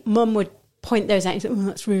like that. Your mum would point those out and say, oh,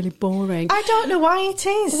 that's really boring. I don't know why it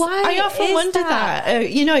is. I often wonder that.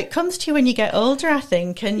 You know, it comes to you when you get older, I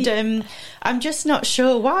think, and I'm just not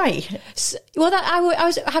sure why. Well, I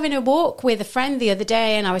was having a walk with a friend the other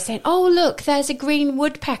day, and I was saying, oh, look, there's a green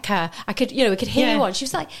woodpecker. We could hear one. She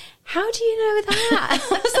was like, how do you know that?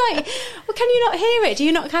 I was like, well, can you not hear it? Do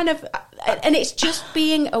you not kind of... And it's just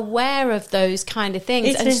being aware of those kind of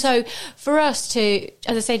things. So for us to,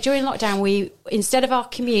 as I say, during lockdown, instead of our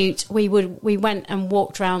commute, we went and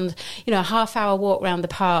walked around, you know, a half-hour walk around the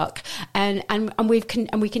park, and we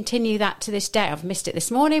continue that to this day. I've missed it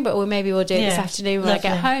this morning, but maybe we'll do it this afternoon when I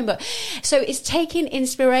get home. But so it's taking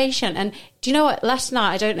inspiration. And do you know what? Last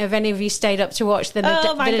night, I don't know if any of you stayed up to watch the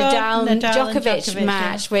Nadal Djokovic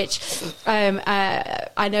match, which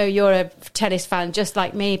I know you're a tennis fan just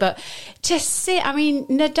like me, but just see, I mean,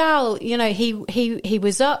 Nadal, you know, he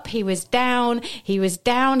was up, he was down, he was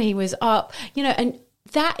down, he was up, you know, and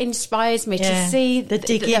that inspires me to see the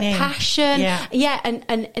passion.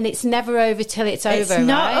 And it's never over till it's over. It's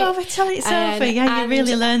not over till it's over. Yeah, you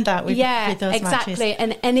really learned that with those matches.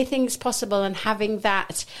 And anything's possible, and having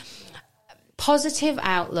that positive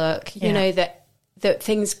outlook, you know, that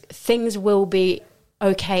things will be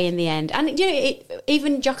okay in the end. And, you know,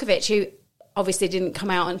 even Djokovic, who obviously didn't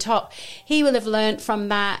come out on top, he will have learnt from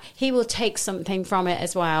that. He will take something from it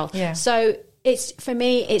as well. Yeah. So for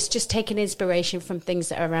me, it's just taking inspiration from things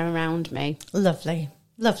that are around me. Lovely.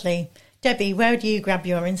 Debbie, where do you grab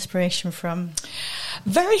your inspiration from?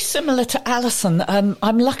 Very similar to Alison.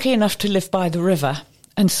 I'm lucky enough to live by the river,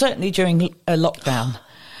 and certainly during a lockdown.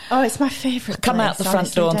 Oh, it's my favourite. Come out the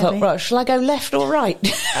front door and thought, right, shall I go left or right?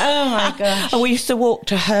 Oh my gosh! And we used to walk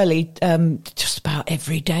to Hurley just about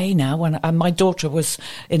every day now. When my daughter was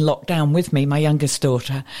in lockdown with me, my youngest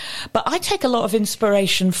daughter. But I take a lot of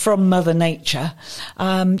inspiration from Mother Nature.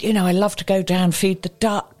 You know, I love to go down, feed the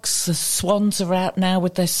ducks. The swans are out now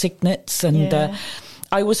with their cygnets, and I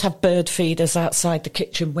always have bird feeders outside the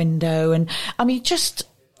kitchen window. And I mean, just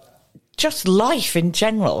life in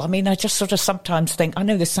general. I mean, I just sort of sometimes think, I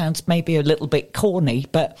know this sounds maybe a little bit corny,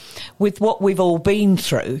 but with what we've all been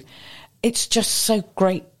through, it's just so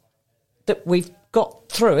great that we've got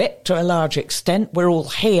through it to a large extent. We're all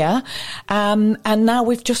here, and now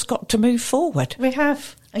we've just got to move forward. We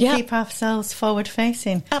have, and keep ourselves forward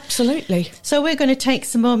facing. Absolutely. So we're going to take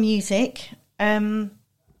some more music. In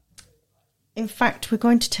fact, we're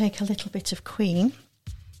going to take a little bit of Queen.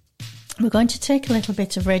 We're going to take a little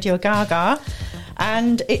bit of Radio Gaga,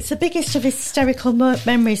 and it's the biggest of hysterical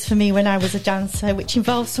memories for me when I was a dancer, which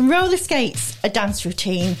involves some roller skates, a dance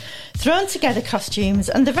routine, thrown together costumes,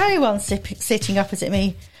 and the very one sitting opposite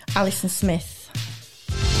me, Alison Smyth.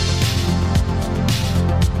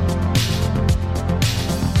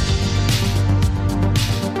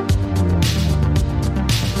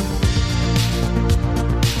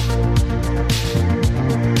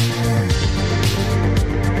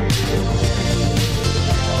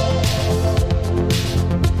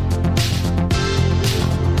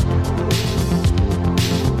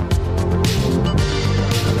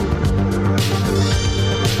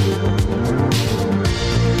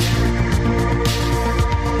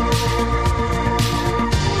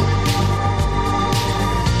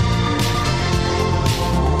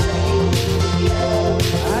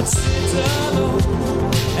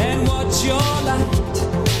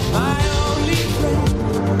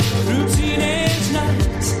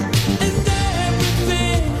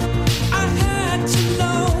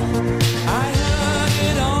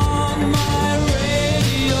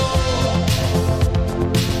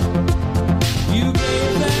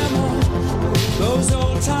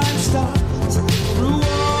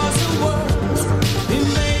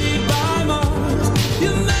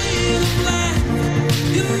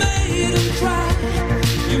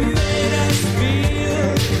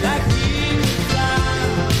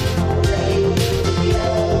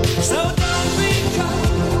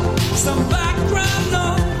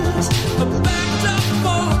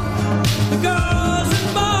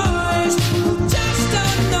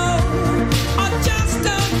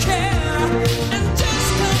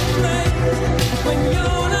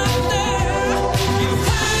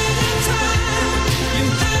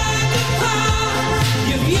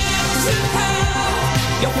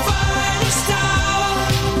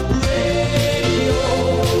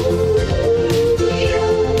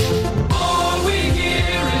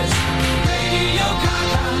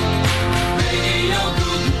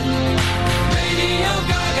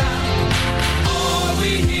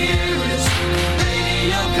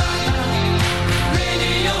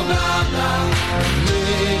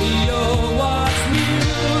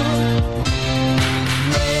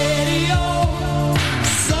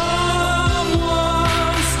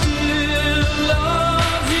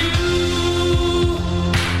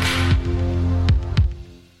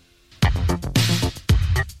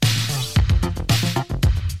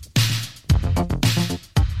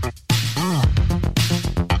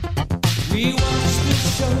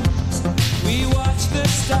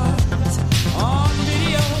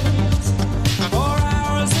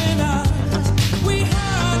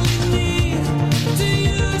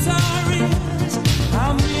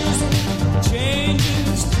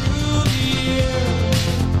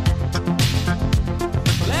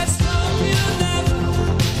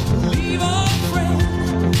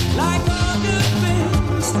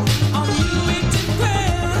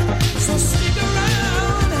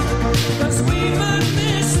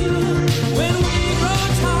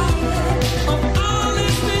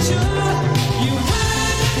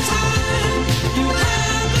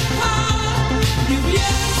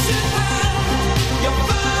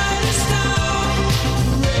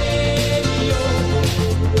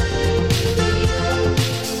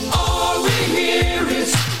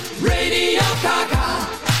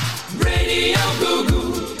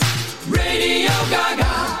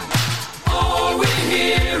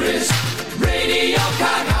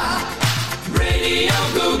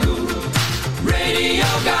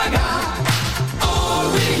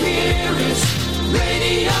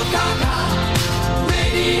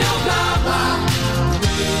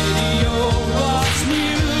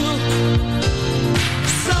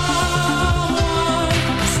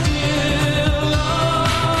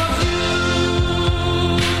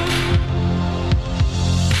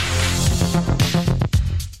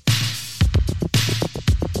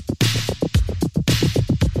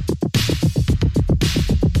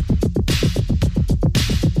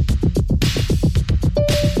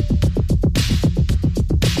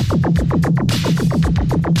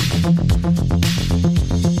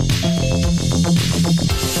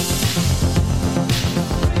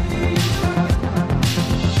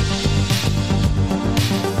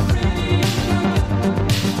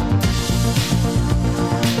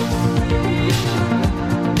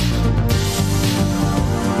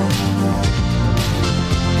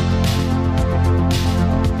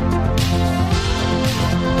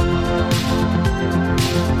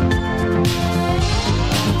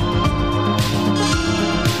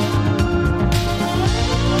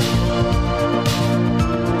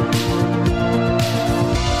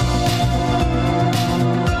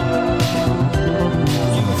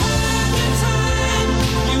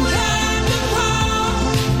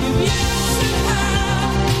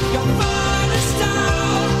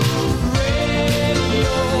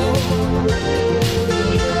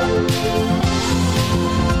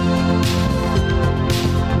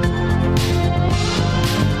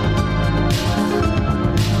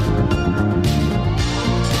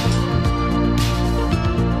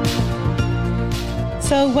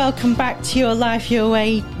 So welcome back to Your Life, Your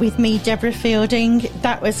Way with me, Deborah Fielding.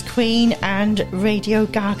 That was Queen and Radio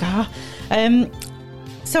Gaga.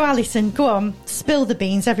 So Alison, go on, spill the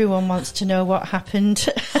beans. Everyone wants to know what happened.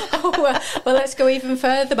 Well, let's go even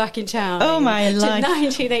further back in time. Oh, my life. To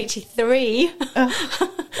 1983.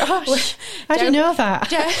 Gosh, I didn't know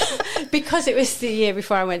that. Because it was the year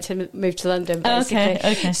before I went to move to London, basically.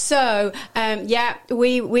 Okay. So,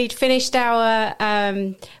 we'd finished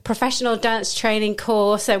our professional dance training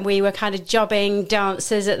course, and we were kind of jobbing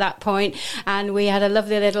dancers at that point, and we had a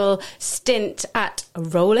lovely little stint at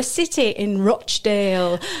Roller City in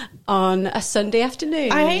Rochdale on a Sunday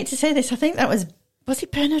afternoon. I hate to say this, I think that was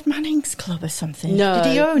it Bernard Manning's club or something? No.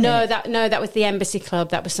 Did he own it? That was the Embassy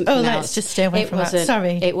Club. That was something else. Let's just stay away from that.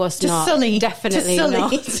 Sorry. It was to not. Sully. Definitely to Sully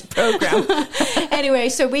not. the programme. Anyway,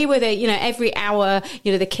 so we were there, every hour,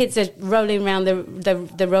 the kids are rolling around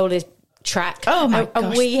the roller track. Oh my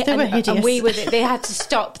gosh, they were hideous. And we were they had to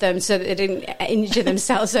stop them so that they didn't injure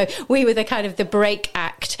themselves. So we were the kind of the break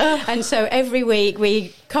act. Oh. And so every week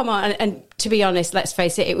we come on, and to be honest, let's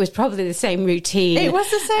face it, it was probably the same routine. It was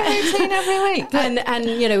the same routine every week.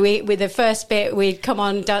 And we with the first bit, we'd come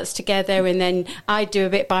on, dance together, and then I'd do a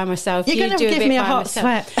bit by myself. You're going to give me a hot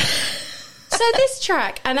sweat. So this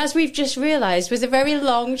track, and as we've just realised, was a very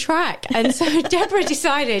long track. And so Deborah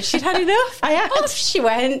decided she'd had enough. Off she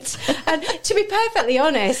went. And to be perfectly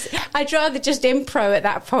honest, I'd rather just impro at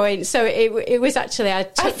that point. So it was actually... I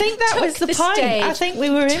think that was the point. Stage, I think we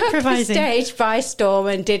were improvising. Took the stage by storm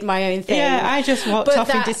and did my own thing. Yeah, I just walked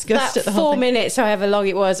off in disgust at the whole thing. 4 minutes, however long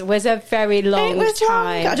it was a very long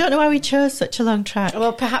time. Long. I don't know why we chose such a long track.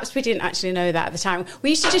 Well, perhaps we didn't actually know that at the time. We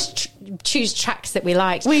used to just choose tracks that we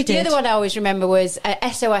liked. We did. The other one I always remember was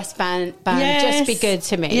SOS band yes. Just Be Good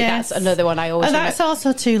to Me. Yes. That's another one I always remember. That's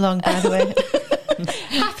also too long, by the way.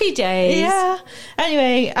 Happy days. Yeah.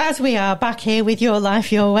 Anyway, as we are back here with Your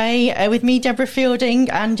Life, Your Way, with me, Deborah Fielding,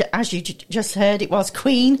 and as you just heard, it was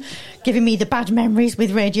Queen giving me the bad memories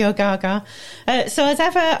with Radio Gaga. So as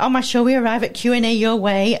ever on my show, we arrive at Q&A Your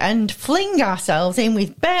Way and fling ourselves in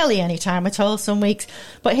with barely any time at all some weeks.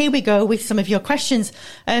 But here we go with some of your questions.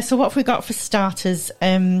 So what have we got for starters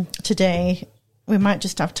today? We might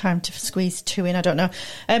just have time to squeeze two in, I don't know.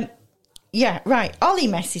 Yeah, right. Ollie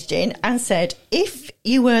messaged in and said, if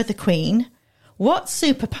you were the Queen, what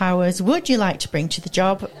superpowers would you like to bring to the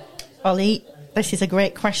job? Ollie, this is a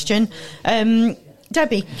great question.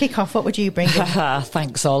 Debbie, kick off. What would you bring in?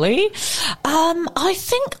 Thanks, Ollie. I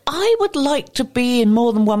think I would like to be in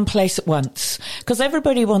more than one place at once, because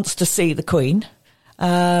everybody wants to see the Queen.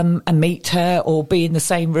 And meet her or be in the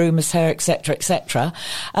same room as her, etc., etc.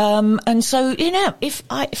 And so, if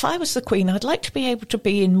I was the Queen, I'd like to be able to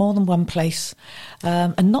be in more than one place,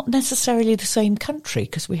 and not necessarily the same country,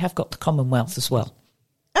 because we have got the Commonwealth as well.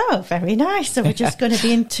 Oh, very nice. So we're just going to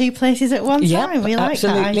be in two places at one time. We like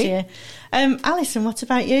absolutely. that idea. Alison, what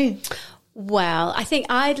about you? Well, I think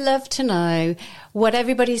I'd love to know what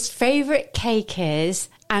everybody's favourite cake is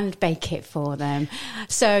and bake it for them.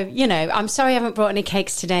 So, I'm sorry I haven't brought any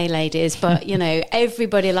cakes today, ladies, but,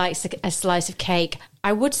 everybody likes a slice of cake.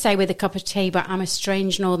 I would say with a cup of tea, but I'm a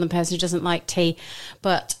strange northern person who doesn't like tea.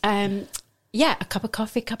 But, a cup of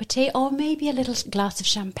coffee, cup of tea, or maybe a little glass of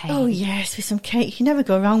champagne. Oh, yes, with some cake. You never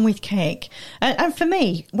go wrong with cake. And for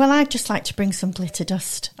me, well, I'd just like to bring some glitter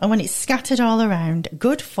dust. And when it's scattered all around,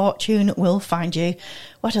 good fortune will find you.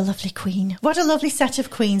 What a lovely queen. What a lovely set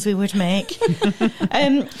of queens we would make.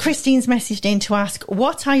 Christine's messaged in to ask,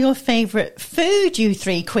 what are your favourite food, you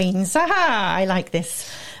three queens? Aha, I like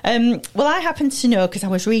this. Well, I happen to know, because I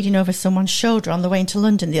was reading over someone's shoulder on the way into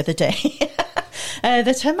London the other day,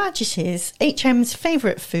 that Her Majesty's HM's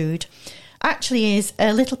favourite food actually is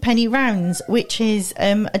little penny rounds, which is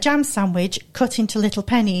a jam sandwich cut into little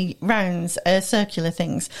penny rounds, circular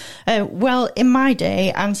things. Well, in my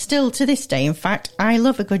day, and still to this day, in fact, I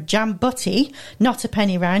love a good jam butty, not a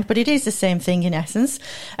penny round, but it is the same thing in essence.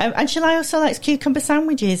 And Shilai also likes cucumber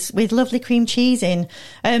sandwiches with lovely cream cheese in.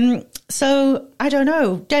 So, I don't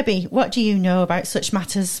know. Debbie, what do you know about such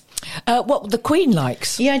matters? What the Queen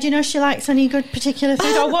likes. Yeah, do you know she likes any good particular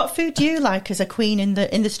food? Or what food do you like as a queen in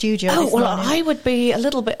the studio? Oh, well, I would be a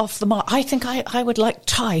little bit off the mark. I think I would like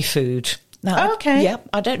Thai food. Now, okay. Yeah,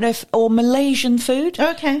 I don't know or Malaysian food.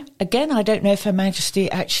 Okay. Again, I don't know if Her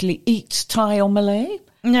Majesty actually eats Thai or Malay.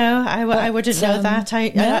 No, I wouldn't know that.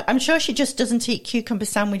 No. I'm sure she just doesn't eat cucumber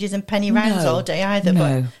sandwiches and penny rounds all day either.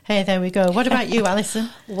 No. But hey, there we go. What about you, Alison?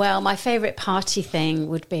 Well, my favourite party thing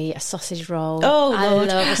would be a sausage roll. Oh, I Lord.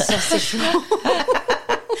 love a sausage roll.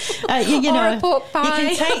 You know, or a pork pie.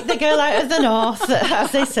 You can take the girl out of the north,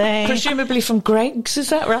 as they say. Presumably from Greg's, is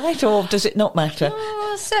that right? Or does it not matter?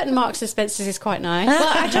 Well, certain Marks and Spencer's is quite nice. Well,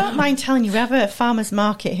 I don't mind telling you, we have a farmer's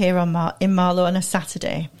market here in Marlow on a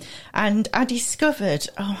Saturday, and I discovered,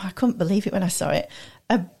 I couldn't believe it when I saw it,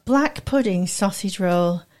 a black pudding sausage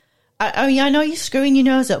roll. I know you're screwing your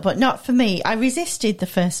nose up, but not for me. I resisted the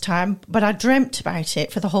first time, but I dreamt about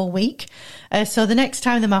it for the whole week. So the next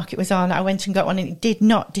time the market was on, I went and got one, and it did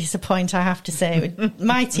not disappoint, I have to say. It was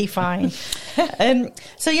mighty fine.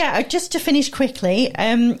 So, yeah, just to finish quickly,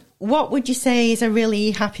 what would you say is a really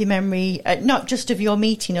happy memory, not just of your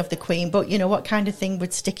meeting of the Queen, but, what kind of thing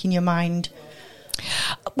would stick in your mind?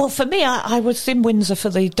 Well, for me, I was in Windsor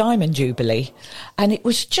for the Diamond Jubilee, and it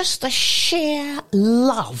was just the sheer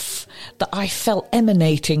love that I felt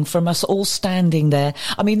emanating from us all standing there.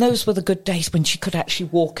 I mean, those were the good days when she could actually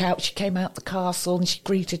walk out. She came out the castle and she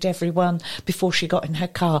greeted everyone before she got in her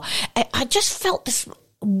car. I just felt this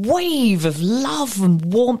wave of love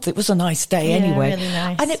and warmth. It was a nice day anyway. Really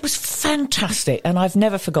nice. And it was fantastic, and I've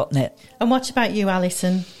never forgotten it. And what about you,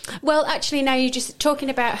 Alison? Well, actually, now you're just talking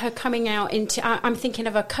about her coming out I'm thinking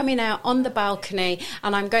of her coming out on the balcony,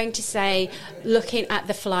 and I'm going to say, looking at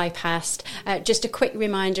the fly past. Just a quick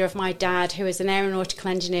reminder of my dad, who is an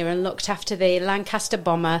aeronautical engineer and looked after the Lancaster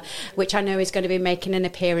bomber, which I know is going to be making an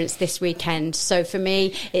appearance this weekend. So for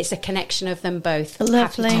me, it's a connection of them both.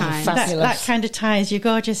 Lovely. Happy times. That kind of ties your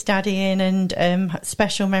gorgeous daddy in, and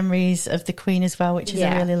special memories of the Queen as well, which is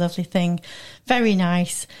a really lovely thing. Very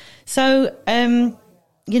nice. So,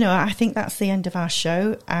 I think that's the end of our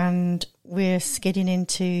show, and we're skidding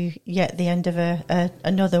into the end of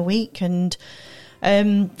another week. And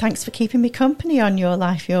thanks for keeping me company on Your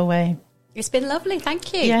Life, Your Way. It's been lovely,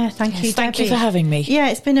 thank you. Yeah, thank you, Thank Debbie. you for having me. Yeah,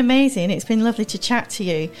 it's been amazing. It's been lovely to chat to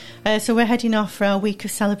you. So we're heading off for our week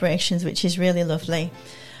of celebrations, which is really lovely.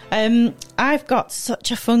 I've got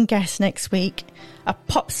such a fun guest next week. A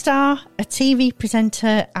pop star, a TV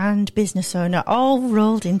presenter and business owner, all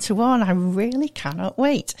rolled into one. I really cannot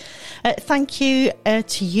wait. Thank you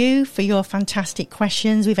to you for your fantastic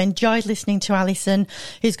questions. We've enjoyed listening to Alison,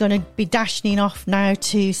 who's going to be dashing off now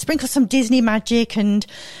to sprinkle some Disney magic, and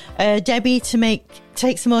Debbie to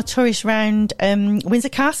take some more tourists around Windsor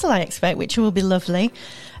Castle, I expect, which will be lovely.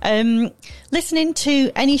 Listening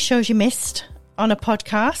to any shows you missed on a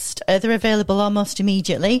podcast, they're available almost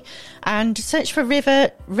immediately, and search for River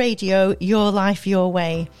Radio, Your Life, Your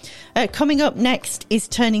Way. Coming up next is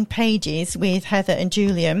Turning Pages with Heather and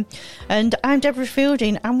Julian, and I'm Deborah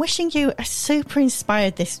Fielding. I'm wishing you a super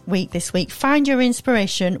inspired this week. Find your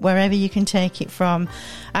inspiration wherever you can take it from.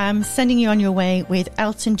 I'm sending you on your way with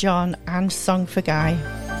Elton John and Song for Guy.